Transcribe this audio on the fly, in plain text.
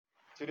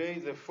Today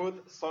is the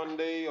fourth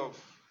Sunday of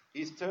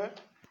Easter,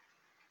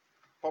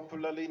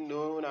 popularly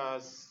known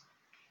as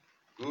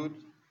Good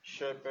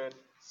Shepherd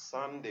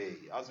Sunday.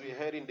 As we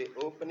heard in the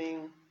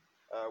opening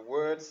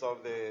words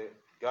of the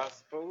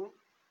Gospel,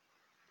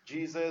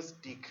 Jesus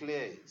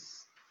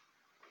declares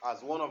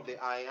as one of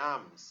the I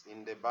ams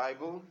in the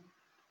Bible,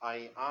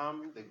 I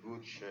am the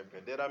Good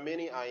Shepherd. There are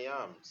many I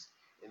ams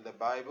in the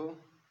Bible.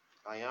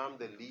 I am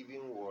the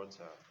living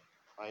water.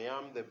 I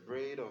am the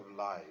bread of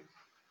life.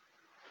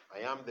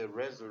 I am the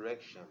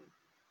resurrection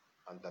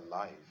and the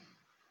life.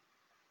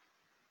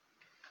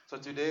 So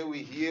today we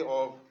hear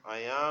of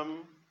I am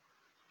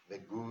the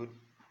Good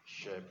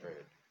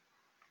Shepherd.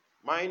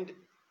 Mind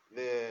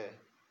the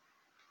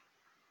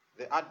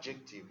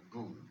adjective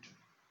good.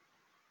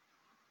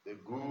 The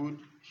Good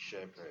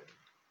Shepherd.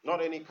 Not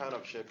any kind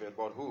of shepherd,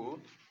 but who?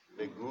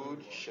 The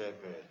Good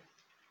Shepherd.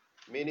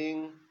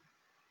 Meaning,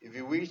 if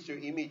you wish to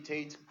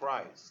imitate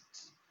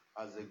Christ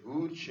as a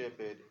Good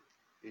Shepherd,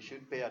 you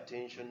should pay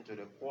attention to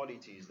the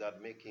qualities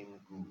that make him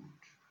good.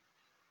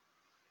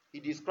 He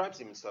describes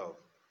himself,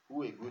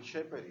 who a good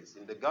shepherd is.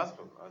 In the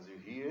gospel, as you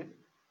hear,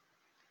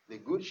 the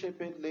good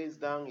shepherd lays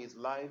down his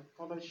life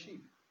for the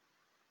sheep.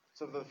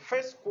 So the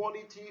first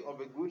quality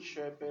of a good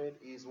shepherd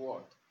is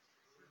what?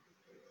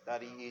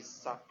 That he is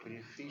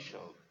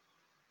sacrificial.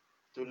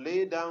 To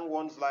lay down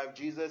one's life,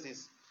 Jesus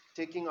is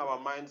taking our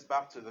minds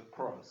back to the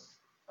cross.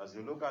 As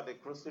you look at the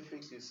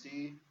crucifix, you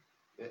see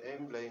the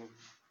emblem.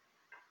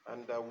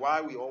 And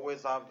why we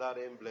always have that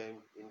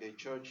emblem in the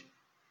church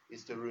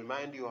is to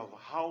remind you of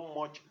how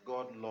much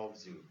God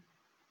loves you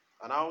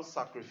and how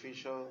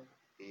sacrificial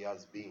he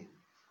has been.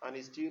 And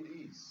he still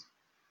is.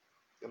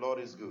 The Lord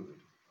is good.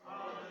 All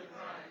the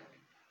time.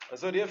 And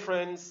so, dear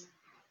friends,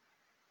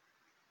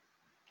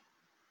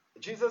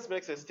 Jesus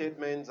makes a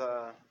statement,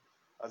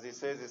 as he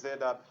said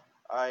that,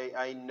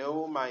 I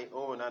know my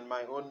own, and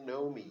my own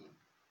know me.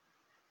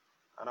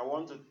 And I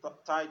want to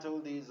title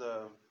this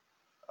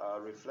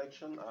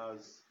reflection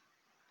as,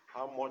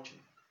 how much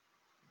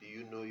do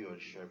you know your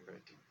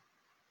shepherd?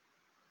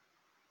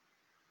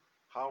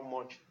 How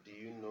much do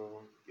you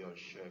know your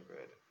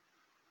shepherd?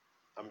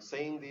 I'm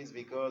saying this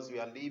because we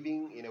are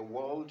living in a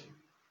world,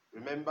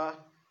 remember,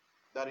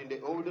 that in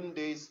the olden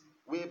days,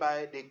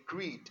 whereby the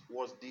creed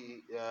was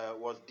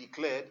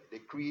declared, the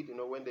creed,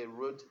 when they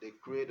wrote the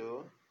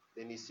credo,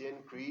 the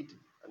Nicene Creed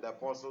and the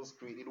Apostles'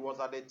 Creed, it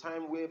was at a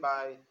time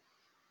whereby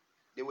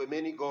there were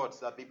many gods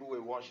that people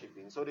were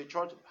worshipping. So the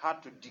church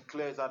had to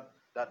declare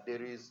that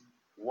there is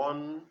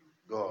one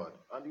God.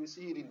 And you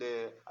see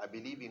it I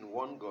believe in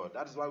one God.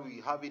 That's why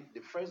we have it,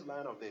 the first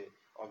line of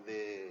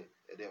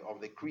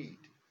the creed.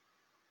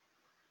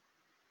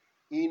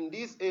 In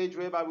this age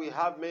whereby we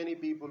have many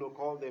people who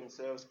call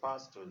themselves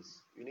pastors,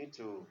 you need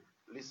to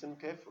listen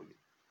carefully.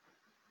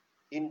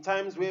 In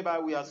times whereby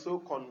we are so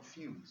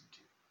confused,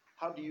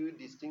 how do you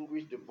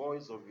distinguish the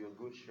voice of your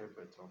good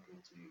shepherd talking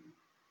to you?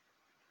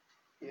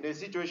 In a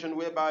situation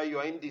whereby you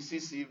are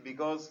indecisive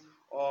because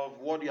of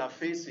what you are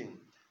facing,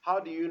 how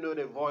do you know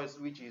the voice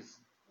which is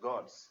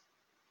God's?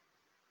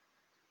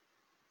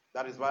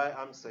 That is why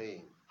I'm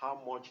saying,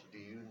 how much do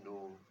you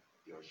know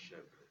your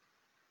shepherd?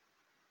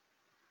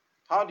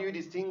 How do you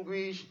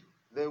distinguish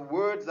the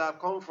words that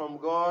come from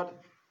God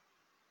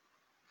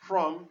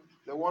from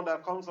the one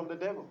that comes from the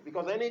devil?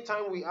 Because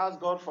anytime we ask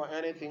God for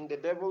anything, the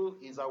devil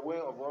is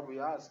aware of what we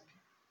ask.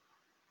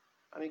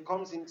 And it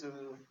comes in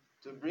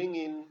to bring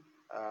in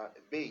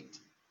bait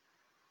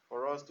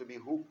for us to be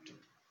hooked.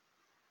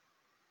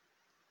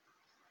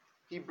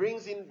 He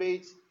brings in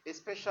bait,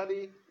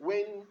 especially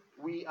when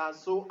we are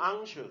so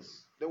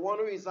anxious. The one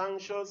who is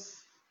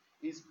anxious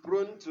is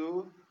prone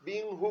to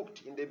being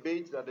hooked in the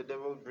bait that the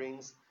devil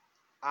brings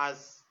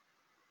as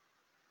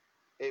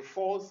a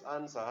false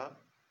answer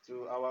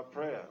to our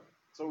prayer.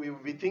 So we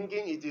will be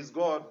thinking it is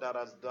God that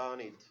has done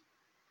it.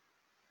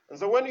 And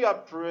so when you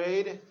have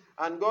prayed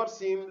and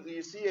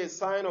you see a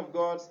sign of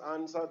God's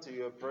answer to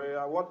your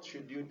prayer, what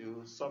should you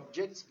do?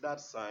 Subject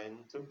that sign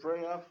to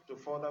prayer, to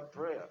further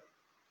prayer.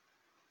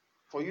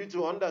 For you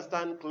to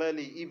understand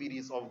clearly if it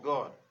is of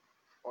God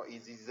or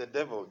it is the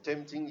devil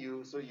tempting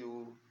you.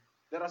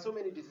 There are so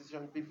many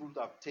decisions people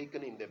have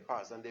taken in the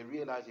past and they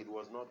realize it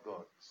was not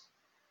God's.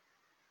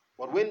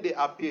 But when they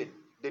appeared,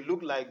 they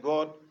looked like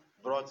God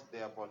brought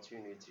the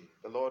opportunity.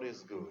 The Lord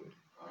is good.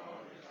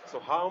 So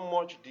how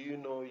much do you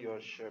know your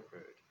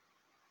shepherd?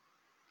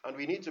 And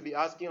we need to be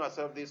asking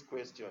ourselves this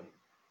question.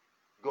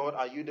 God,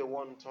 are you the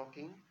one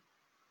talking?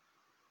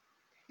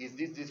 Is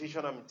this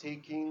decision I'm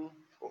taking,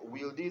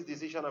 will this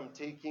decision I'm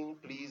taking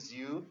please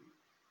you?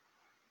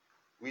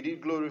 Will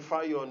it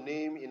glorify your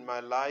name in my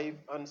life?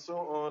 And so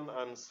on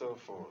and so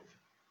forth.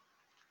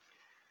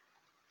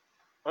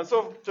 And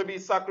so to be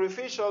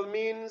sacrificial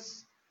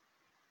means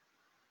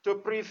to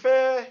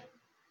prefer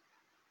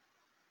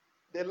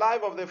the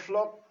life of the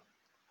flock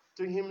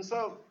to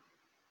himself.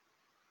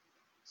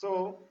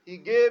 So he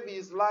gave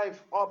his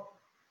life up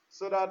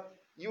so that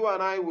you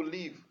and I will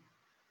live.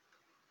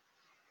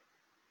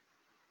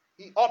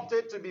 He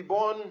opted to be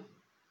born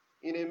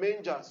in a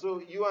manger so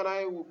you and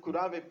I could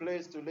have a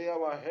place to lay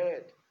our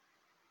head.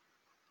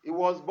 He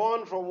was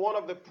born from one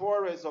of the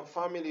poorest of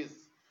families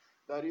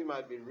that he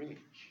might be rich.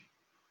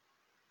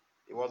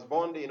 He was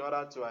born in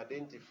order to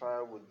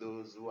identify with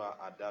those who are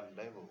at that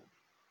level.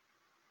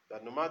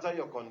 That no matter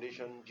your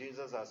condition,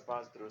 Jesus has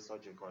passed through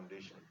such a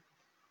condition.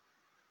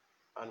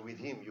 And with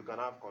him, you can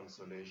have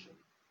consolation.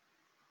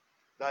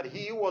 That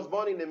he was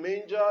born in the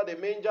manger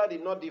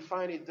did not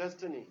define his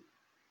destiny.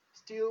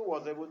 Still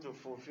was able to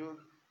fulfill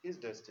his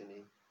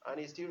destiny, and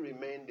he still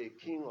remained the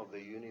king of the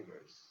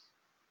universe.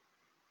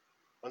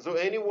 And so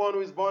anyone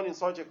who is born in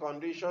such a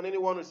condition,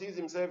 anyone who sees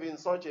himself in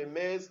such a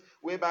mess,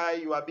 whereby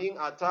you are being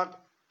attacked,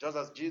 just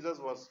as Jesus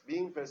was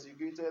being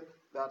persecuted,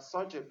 that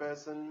such a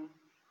person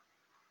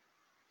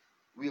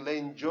will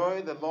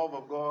enjoy the love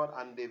of God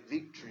and the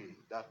victory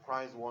that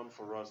Christ won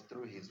for us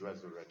through his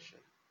resurrection.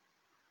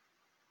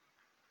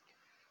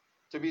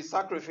 To be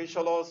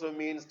sacrificial also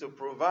means to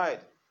provide.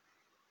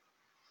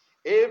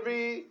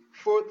 Every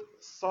fourth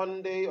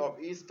Sunday of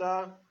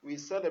Easter, we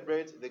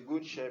celebrate the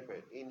Good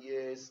Shepherd in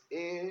years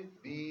A,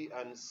 B,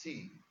 and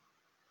C.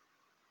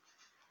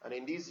 And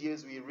in these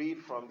years, we read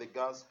from the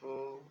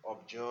Gospel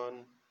of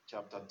John,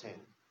 chapter 10.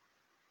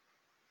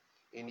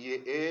 In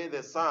year A,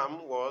 the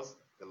psalm was,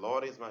 "The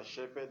Lord is my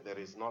shepherd, there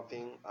is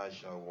nothing I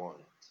shall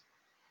want."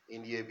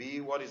 In year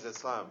B, what is the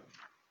psalm?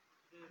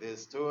 "The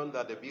stone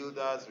that the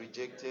builders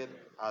rejected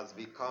has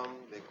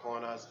become the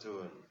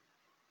cornerstone."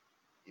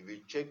 If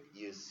you check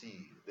year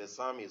C, the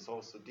psalm is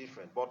also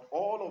different. But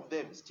all of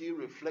them still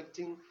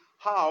reflecting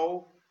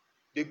how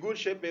the Good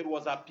Shepherd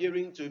was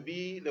appearing to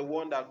be the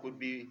one that could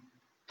be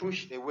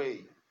pushed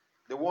away,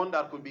 the one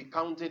that could be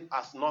counted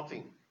as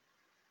nothing.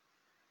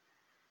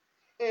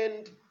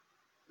 And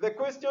the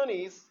question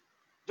is,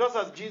 just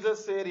as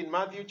Jesus said in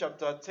Matthew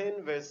chapter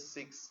 10, verse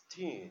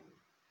 16,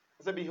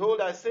 he said,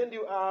 "Behold, I send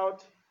you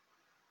out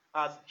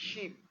as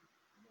sheep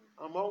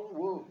among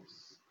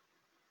wolves."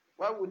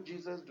 Why would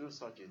Jesus do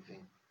such a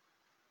thing?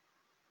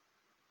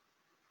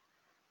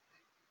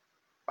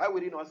 Why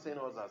would he not send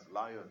us as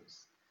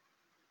lions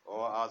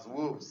or as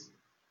wolves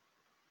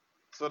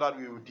so that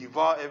we will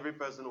devour every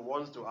person who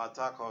wants to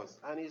attack us?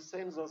 And he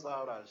sends us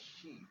out as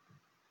sheep.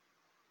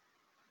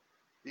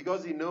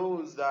 Because he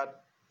knows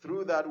that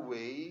through that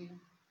way,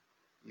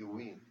 you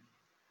win.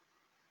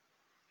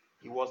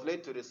 He was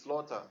led to the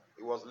slaughter.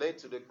 He was led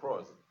to the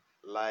cross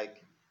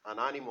like an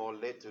animal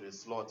led to the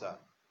slaughter,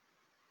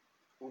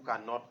 who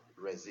cannot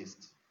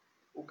resist,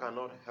 who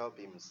cannot help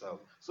himself.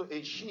 So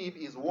a sheep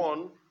is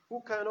one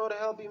who cannot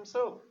help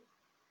himself.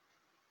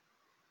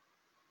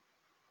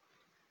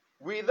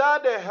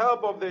 Without the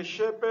help of the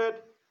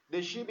shepherd,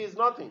 the sheep is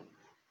nothing.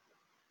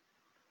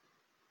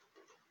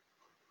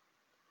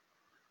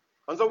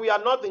 And so we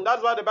are nothing.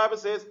 That's why the Bible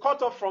says,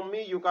 "Cut off from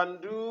me, you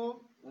can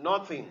do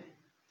nothing."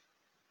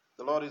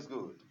 The Lord is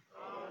good.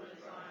 All the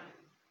time.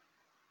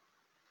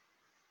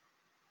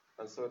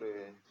 And so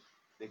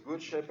the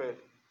Good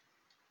Shepherd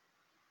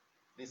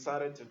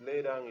decided to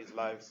lay down his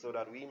life so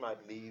that we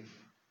might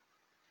live.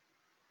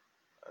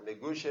 And the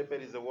Good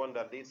Shepherd is the one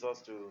that leads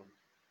us to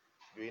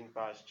green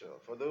pasture.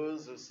 For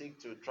those who seek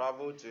to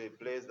travel to a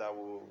place that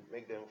will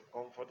make them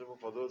comfortable,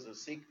 for those who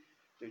seek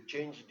to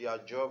change their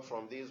job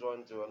from this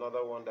one to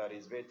another one that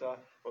is better,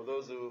 for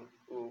those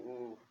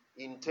who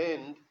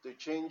intend to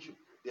change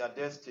their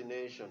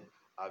destination,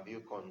 have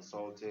you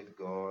consulted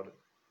God,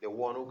 the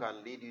one who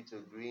can lead you to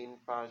green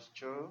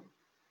pasture?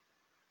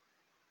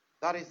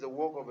 That is the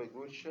work of a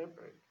good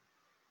shepherd.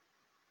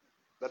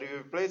 That if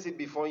you place it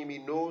before him, he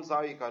knows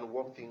how he can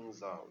work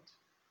things out.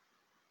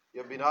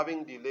 You've been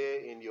having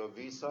delay in your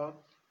visa.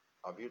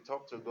 Have you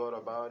talked to God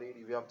about it?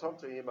 If you have talked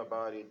to him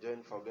about it,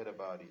 then forget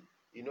about it.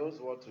 He knows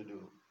what to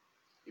do.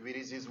 If it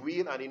is his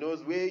will and he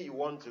knows where you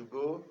want to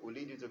go, will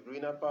lead you to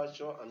greener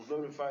pasture and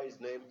glorify his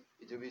name,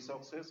 it will be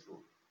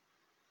successful.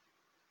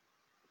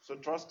 So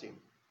trust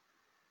him.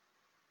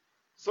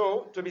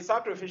 So to be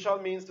sacrificial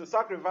means to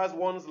sacrifice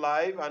one's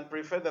life and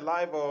prefer the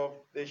life of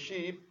the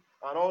sheep,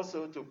 and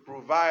also to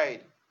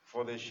provide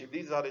for the sheep.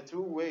 These are the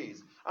two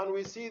ways. And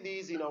we see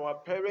these in our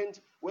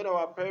parents, when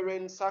our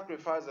parents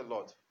sacrifice a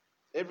lot.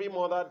 Every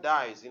mother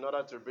dies in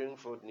order to bring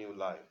forth new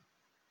life.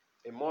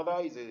 A mother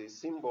is a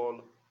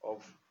symbol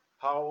of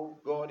how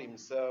God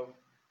himself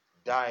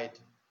died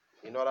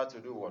in order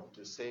to do what?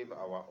 To save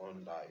our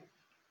own life.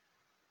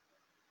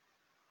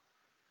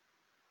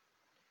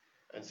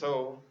 And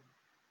so,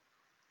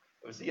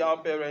 we see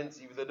our parents,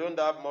 if they don't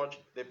have much,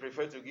 they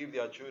prefer to give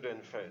their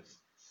children first.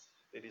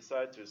 They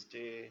decide to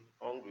stay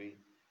hungry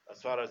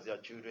as far as their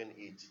children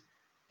eat.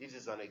 This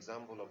is an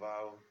example of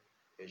how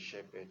a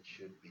shepherd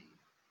should be.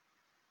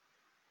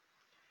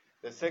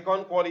 The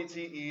second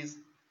quality is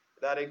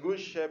that a good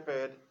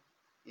shepherd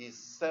is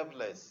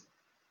selfless.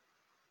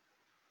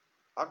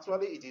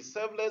 Actually, it is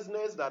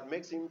selflessness that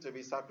makes him to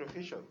be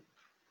sacrificial.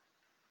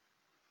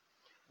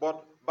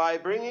 But by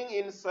bringing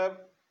in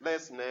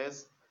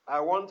selflessness, I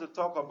want to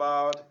talk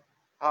about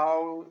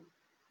how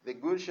the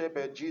good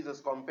shepherd, Jesus,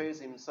 compares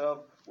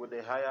himself with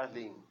a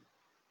hireling,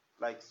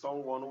 like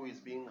someone who is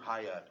being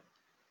hired.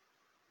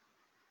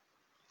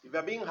 If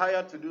you're being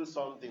hired to do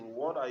something,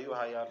 what are you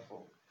hired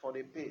for? For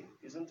the pay,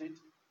 isn't it?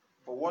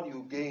 for what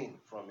you gain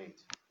from it.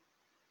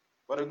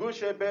 But a good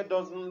shepherd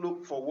doesn't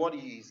look for what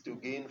he is to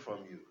gain from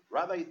you.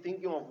 Rather, he's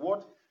thinking of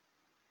what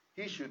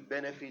he should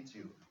benefit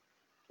you,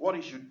 what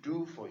he should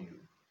do for you.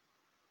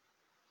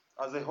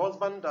 As a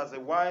husband, as a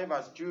wife,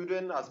 as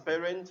children, as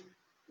parent,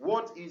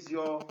 what is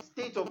your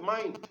state of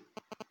mind?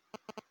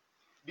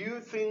 Do you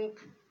think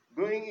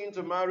going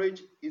into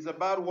marriage is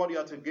about what you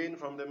are to gain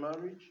from the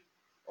marriage,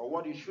 or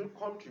what you should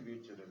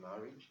contribute to the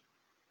marriage?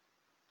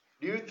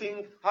 Do you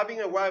think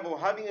having a wife or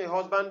having a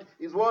husband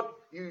is what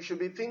you should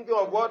be thinking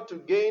of, what to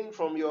gain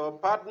from your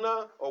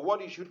partner, or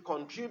what you should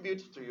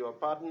contribute to your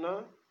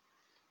partner?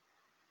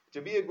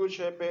 To be a good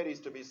shepherd is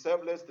to be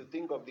selfless, to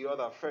think of the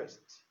other first.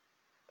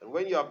 And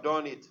when you have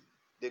done it,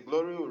 the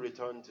glory will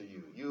return to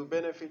you. You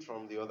benefit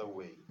from the other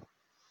way.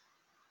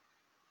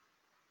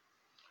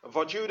 And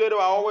for children who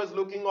are always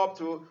looking up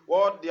to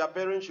what their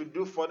parents should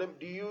do for them,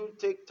 do you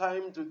take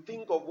time to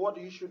think of what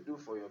you should do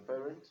for your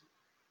parents?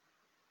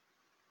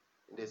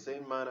 In the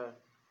same manner,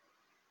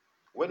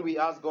 when we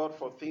ask God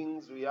for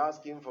things, we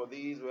ask Him for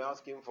this, we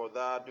ask Him for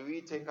that, do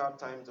we take our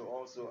time to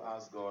also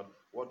ask God,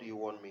 what do you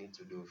want me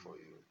to do for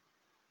you?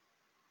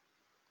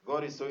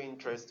 God is so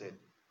interested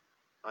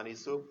and is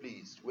so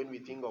pleased when we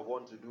think of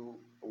what to do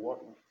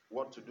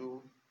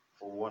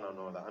for one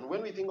another. And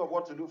when we think of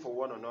what to do for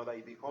one another,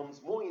 He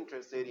becomes more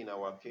interested in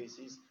our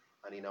cases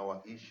and in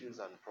our issues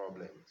and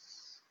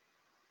problems.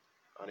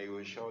 And He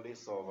will surely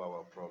solve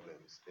our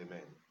problems.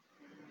 Amen.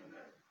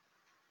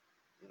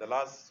 The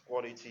last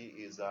quality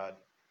is that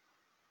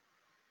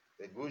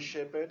the good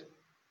shepherd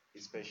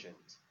is patient.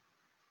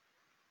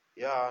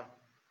 Yeah,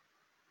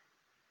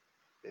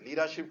 the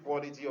leadership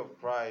quality of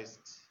Christ,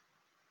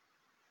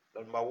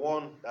 number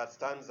one that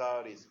stands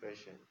out is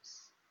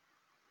patience.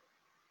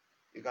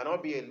 You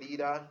cannot be a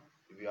leader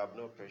if you have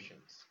no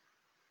patience.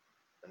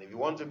 And if you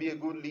want to be a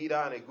good leader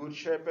and a good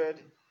shepherd,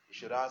 you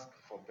should ask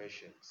for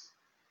patience.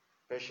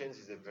 Patience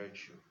is a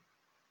virtue.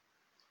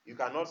 You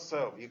cannot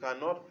serve. You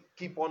cannot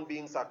keep on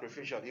being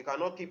sacrificial. You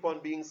cannot keep on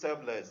being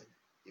selfless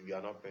if you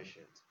are not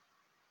patient.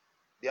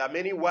 There are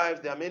many wives,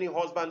 there are many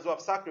husbands who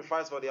have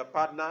sacrificed for their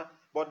partner,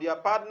 but their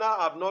partner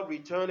have not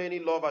returned any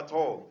love at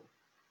all.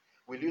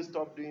 Will you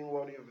stop doing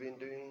what you've been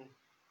doing?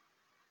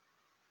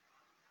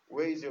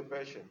 Where is your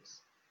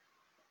patience?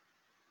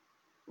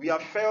 We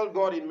have failed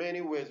God in many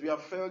ways. We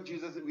have failed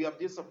Jesus. We have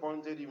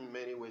disappointed Him in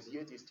many ways.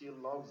 Yet He still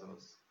loves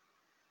us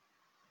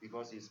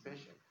because He is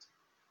patient.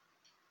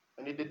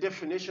 And in the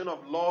definition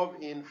of love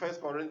in 1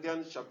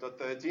 Corinthians chapter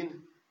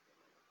 13,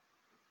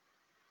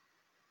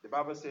 the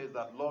Bible says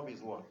that love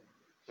is what?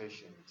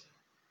 Patient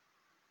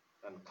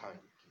and kind.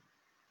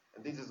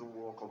 And this is the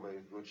work of a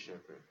good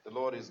shepherd. The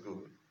Lord is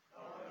good.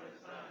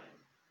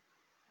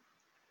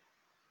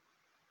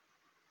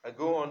 I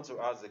go on to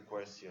ask the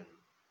question,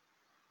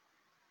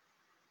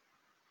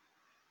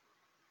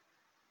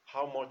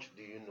 how much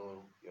do you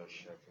know your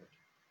shepherd?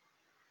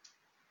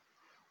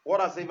 What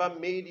has ever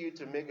made you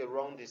to make a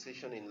wrong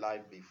decision in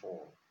life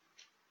before?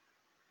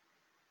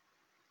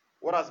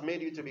 What has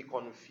made you to be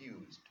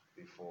confused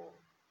before?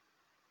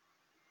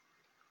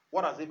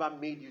 What has ever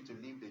made you to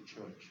leave the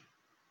church?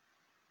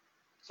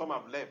 Some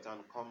have left and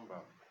come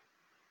back.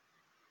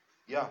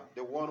 Yeah,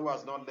 the one who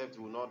has not left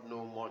will not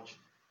know much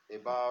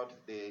about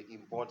the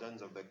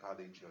importance of the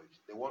Catholic Church.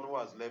 The one who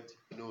has left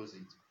knows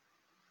it.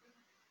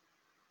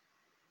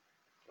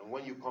 And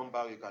when you come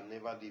back, you can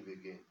never leave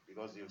again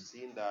because you've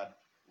seen that,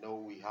 no,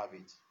 we have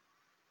it.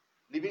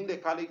 Leaving the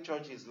Catholic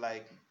Church is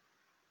like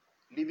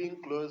living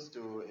close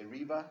to a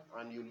river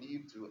and you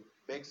leave to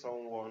beg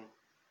someone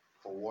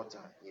for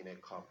water in a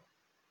cup.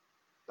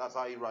 That's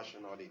how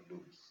irrational it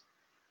looks.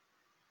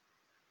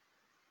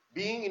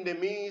 Being in the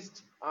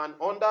midst and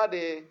under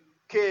the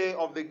care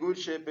of the Good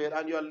Shepherd,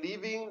 and you're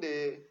leaving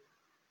the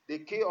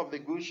care of the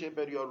Good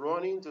Shepherd, you're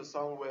running to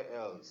somewhere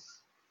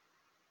else.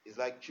 It's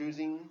like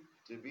choosing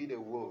to be the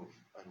wolf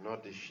and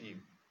not the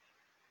sheep.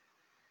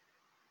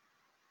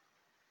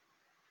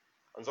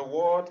 And so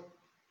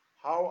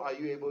how are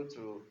you able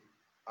to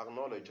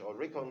acknowledge or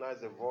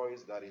recognize the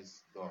voice that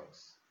is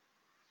God's?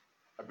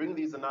 I bring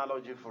this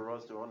analogy for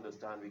us to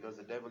understand because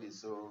the devil is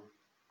so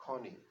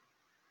cunning.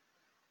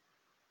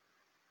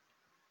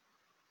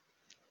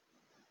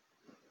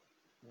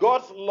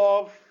 God's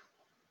love,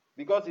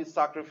 because it's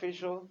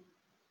sacrificial,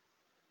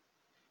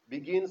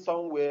 begins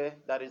somewhere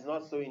that is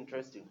not so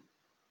interesting.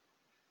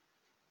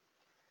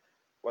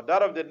 But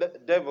that of the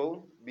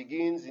devil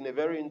begins in a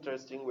very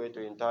interesting way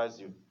to entice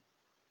you.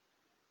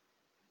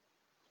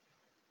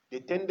 The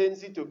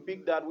tendency to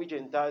pick that which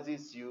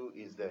entices you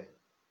is there.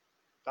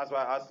 That's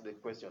why I asked the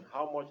question,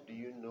 how much do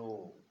you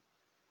know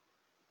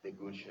the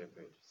Good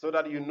Shepherd? So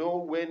that you know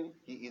when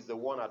He is the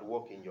one at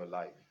work in your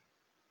life.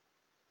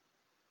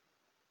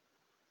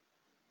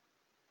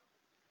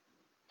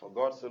 For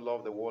God so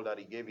loved the world that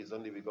He gave His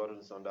only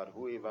begotten Son, that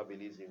whoever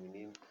believes in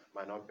Him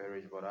might not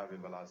perish but have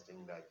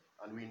everlasting life.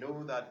 And we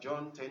know that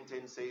John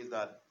 10:10 says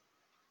that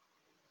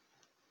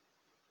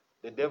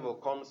the devil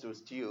comes to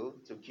steal,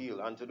 to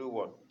kill, and to do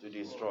what? To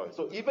destroy.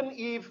 So even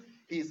if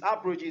his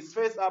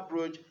first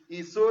approach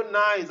is so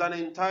nice and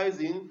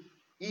enticing,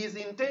 His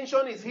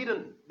intention is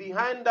hidden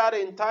behind that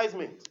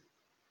enticement.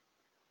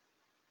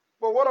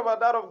 But what about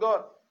that of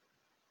God?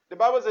 The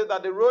Bible says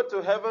that the road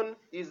to heaven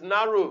is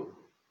narrow,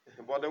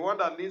 but the one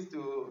that leads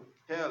to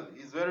hell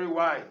is very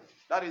wide.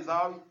 That is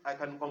how I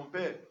can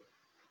compare.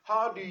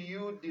 How do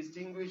you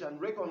distinguish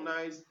and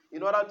recognize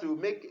in order to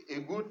make a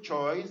good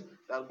choice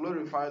that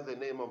glorifies the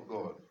name of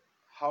God?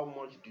 How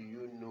much do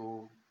you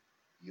know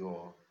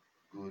your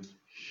good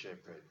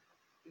shepherd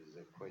is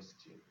the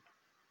question.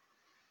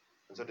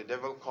 And so the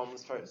devil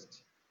comes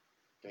first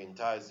to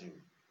entice you.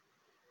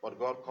 But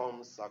God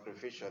comes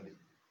sacrificially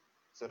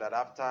so that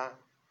after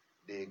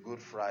the Good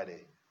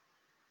Friday,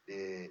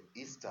 the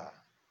Easter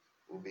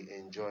will be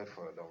enjoyed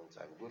for a long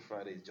time. Good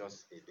Friday is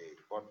just a day.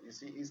 But you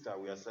see, Easter,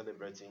 we are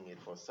celebrating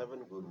it for 7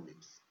 good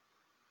weeks.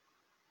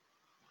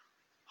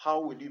 How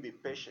will you be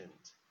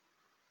patient?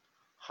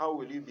 How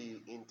will you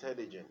be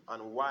intelligent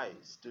and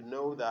wise to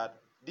know that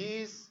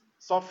this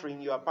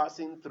suffering you are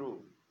passing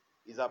through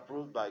is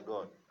approved by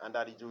God and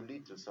that it will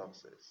lead to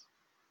success?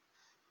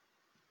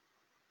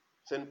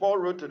 St. Paul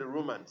wrote to the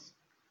Romans,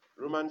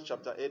 Romans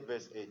chapter 8,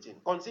 verse 18.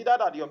 Consider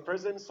that your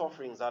present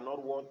sufferings are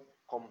not worth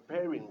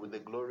comparing with the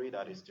glory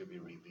that is to be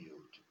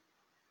revealed.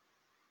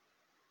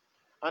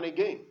 And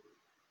again,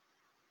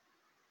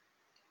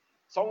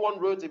 someone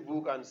wrote a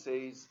book and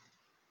says,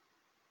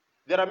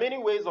 there are many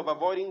ways of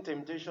avoiding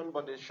temptation,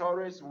 but the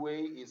surest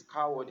way is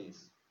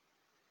cowardice.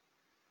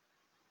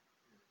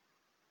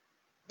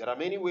 There are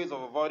many ways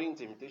of avoiding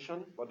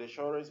temptation, but the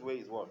surest way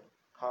is what?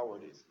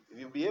 Cowardice. If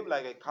you behave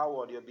like a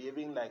coward, you're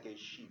behaving like a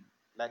sheep,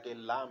 like a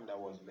lamb that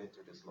was led to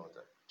the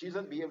slaughter.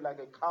 Jesus behaved like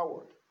a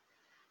coward.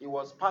 He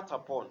was spat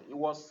upon. He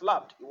was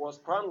slapped. He was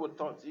crowned with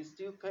thorns. He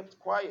still kept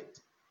quiet,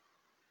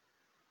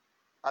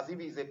 as if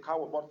he's a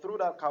coward. But through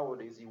that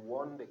cowardice, he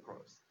won the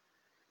cross.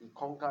 He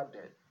conquered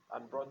death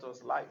and brought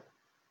us life.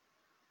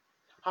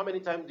 How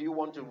many times do you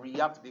want to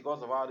react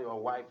because of how your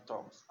wife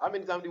talks? How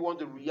many times do you want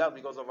to react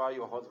because of how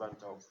your husband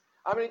talks?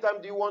 How many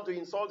times do you want to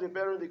insult your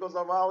parents because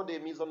of how they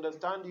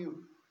misunderstand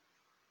you?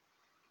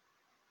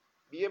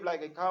 Behave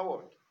like a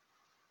coward,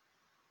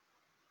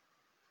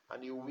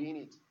 and you win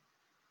it.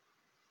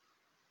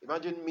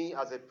 Imagine me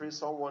as a priest,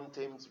 someone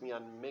tempts me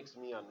and makes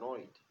me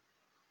annoyed,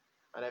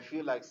 and I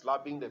feel like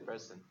slapping the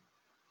person.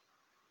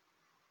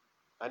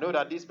 I know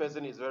that this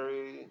person is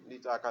very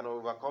little, I can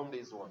overcome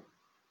this one.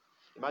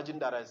 Imagine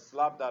that I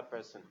slap that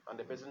person, and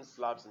the person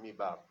slaps me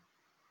back.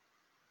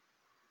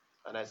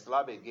 And I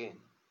slap again.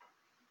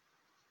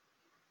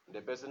 And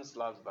the person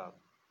slaps back.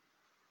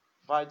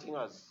 Fighting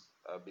has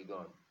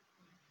begun.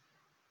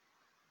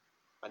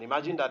 And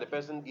imagine that the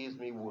person gives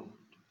me wound.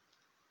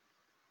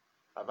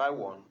 Have I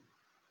won?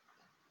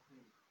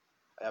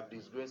 I have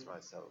disgraced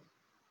myself.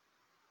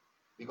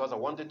 Because I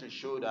wanted to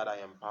show that I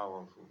am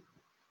powerful.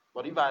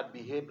 But if I had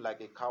behaved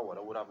like a coward,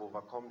 I would have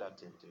overcome that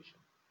temptation.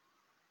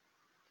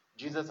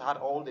 Jesus had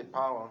all the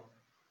power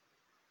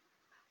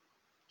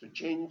to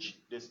change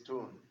the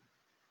stone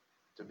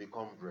to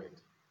become bread.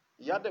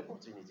 He had the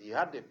opportunity. He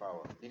had the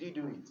power. Did he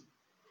do it?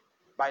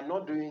 By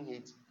not doing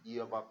it, he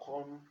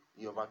overcame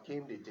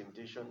the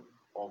temptation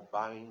of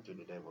bowing to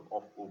the devil,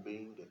 of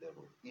obeying the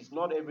devil. It's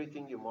not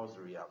everything you must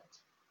react.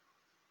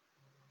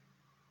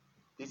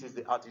 This is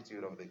the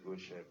attitude of the good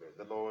shepherd.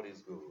 The Lord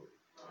is good.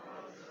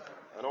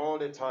 And all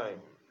the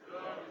time.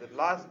 The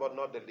last but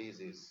not the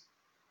least is,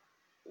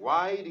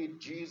 why did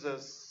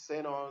Jesus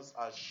send us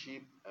as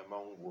sheep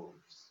among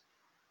wolves?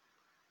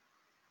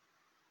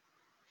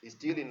 It's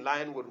still in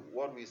line with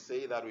what we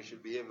say that we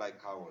should behave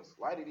like cowards.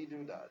 Why did he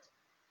do that?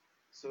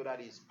 So that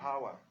his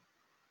power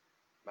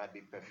might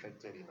be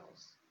perfected in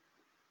us.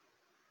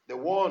 The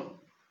one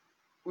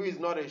who is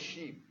not a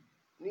sheep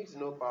needs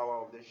no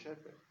power of the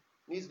shepherd,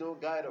 needs no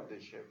guide of the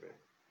shepherd,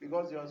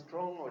 because you are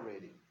strong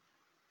already.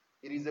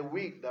 It is the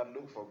weak that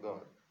look for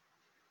God.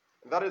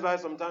 And that is why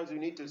sometimes we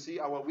need to see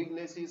our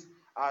weaknesses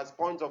as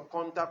points of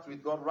contact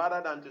with God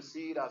rather than to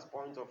see it as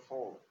points of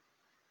fall.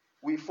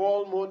 We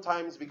fall more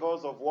times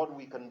because of what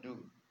we can do.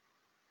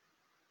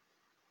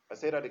 I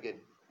say that again.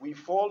 We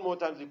fall more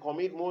times, we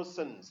commit more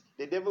sins.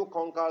 The devil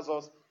conquers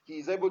us. He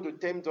is able to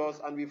tempt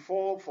us, and we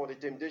fall for the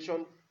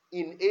temptation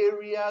in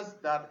areas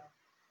that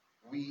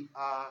we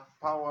are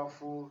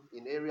powerful,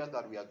 in areas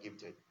that we are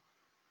gifted.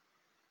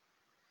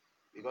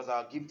 Because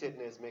our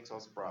giftedness makes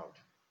us proud,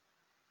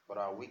 but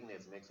our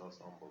weakness makes us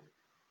humble.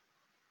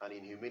 And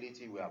in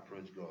humility we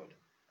approach God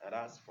and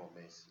ask for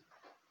mercy.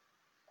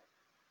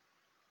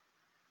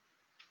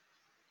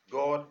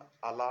 God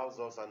allows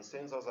us and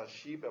sends us as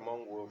sheep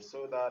among wolves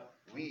so that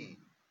we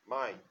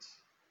might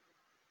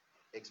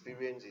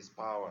experience his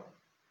power.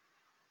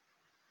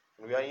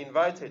 We are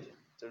invited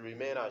to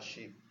remain as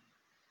sheep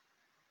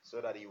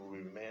so that he will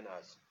remain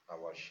as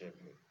our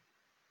shepherd.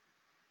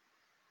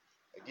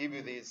 I give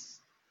you this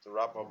to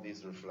wrap up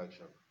this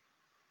reflection.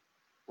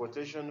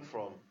 Quotation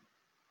from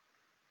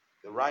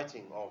the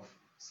writing of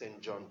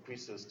St. John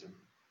Chrysostom.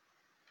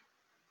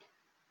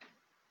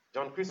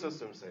 John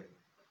Chrysostom said,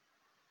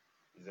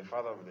 he's the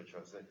father of the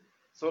church, said,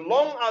 so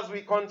long as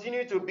we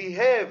continue to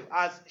behave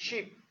as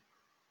sheep,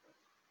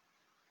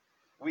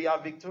 we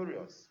are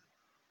victorious.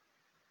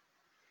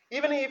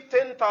 Even if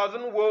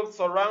 10,000 wolves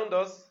surround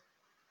us,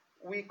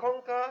 we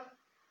conquer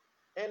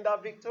and are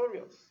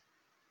victorious.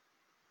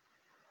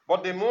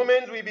 But the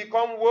moment we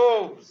become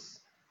wolves,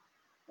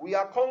 we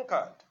are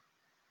conquered,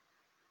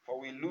 for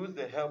we lose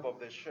the help of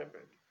the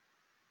shepherd.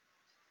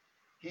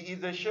 He is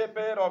the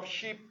shepherd of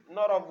sheep,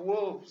 not of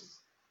wolves.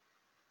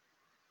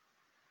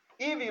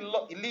 If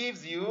he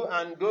leaves you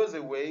and goes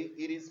away,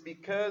 it is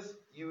because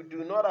you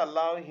do not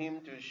allow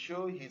him to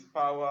show his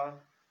power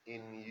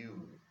in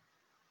you.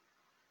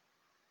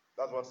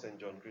 That's what St.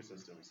 John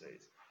Chrysostom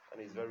says,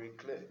 and it's very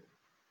clear.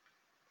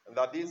 And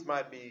that this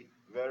might be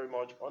very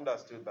much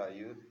understood by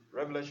you,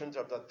 Revelation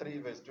chapter 3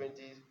 verse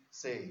 20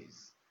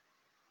 says,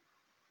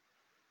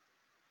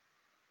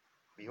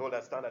 "Behold,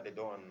 I stand at the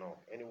door and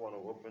knock. Anyone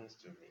who opens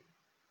to me,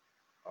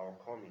 I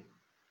will come in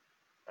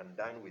and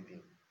dine with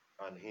him,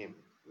 and him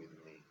with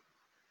me."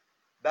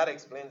 That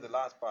explains the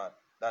last part,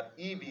 that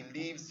if he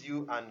leaves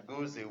you and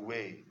goes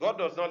away, God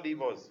does not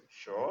leave us,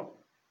 sure,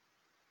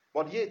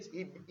 but yet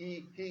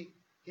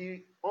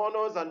he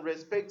honors and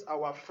respects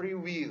our free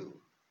will.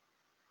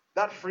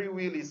 That free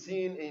will is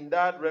seen in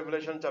that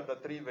Revelation chapter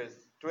 3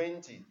 verse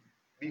 20.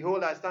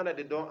 "Behold, I stand at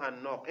the door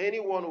and knock.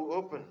 Anyone who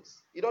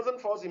opens." He doesn't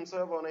force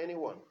himself on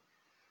anyone.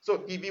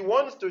 So if he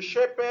wants to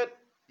shepherd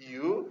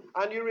you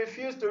and you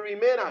refuse to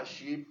remain a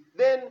sheep,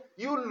 then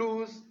you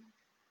lose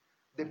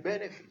the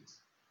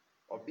benefits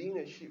of being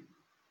a sheep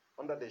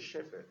under the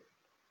shepherd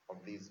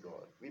of this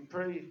God. We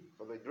pray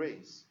for the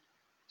grace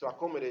to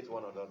accommodate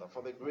one another,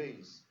 for the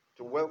grace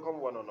to welcome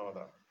one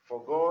another.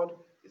 For God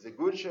is a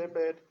good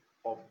shepherd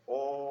of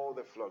all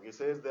the flock. He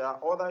says there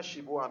are other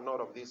sheep who are not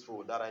of this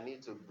fold that I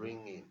need to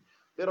bring in.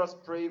 Let us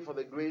pray for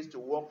the grace to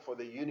work for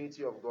the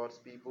unity of God's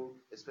people,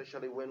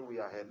 especially when we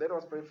are ahead. Let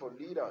us pray for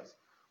leaders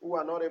who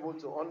are not able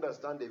to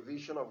understand the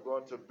vision of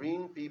God to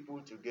bring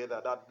people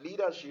together. That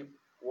leadership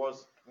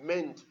was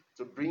meant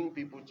to bring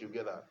people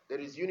together. There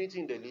is unity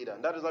in the leader.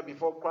 And that is why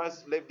before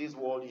Christ left this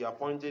world, he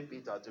appointed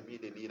Peter to be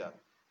the leader.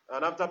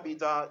 And after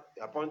Peter,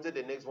 he appointed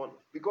the next one.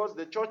 Because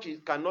the church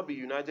cannot be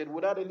united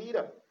without a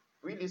leader.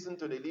 We listen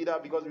to the leader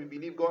because we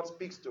believe God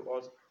speaks to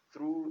us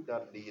through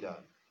that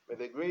leader. May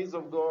the grace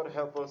of God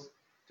help us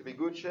to be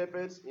good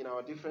shepherds in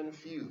our different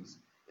fields,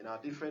 in our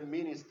different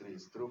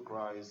ministries, through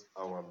Christ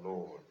our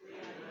Lord.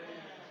 Amen.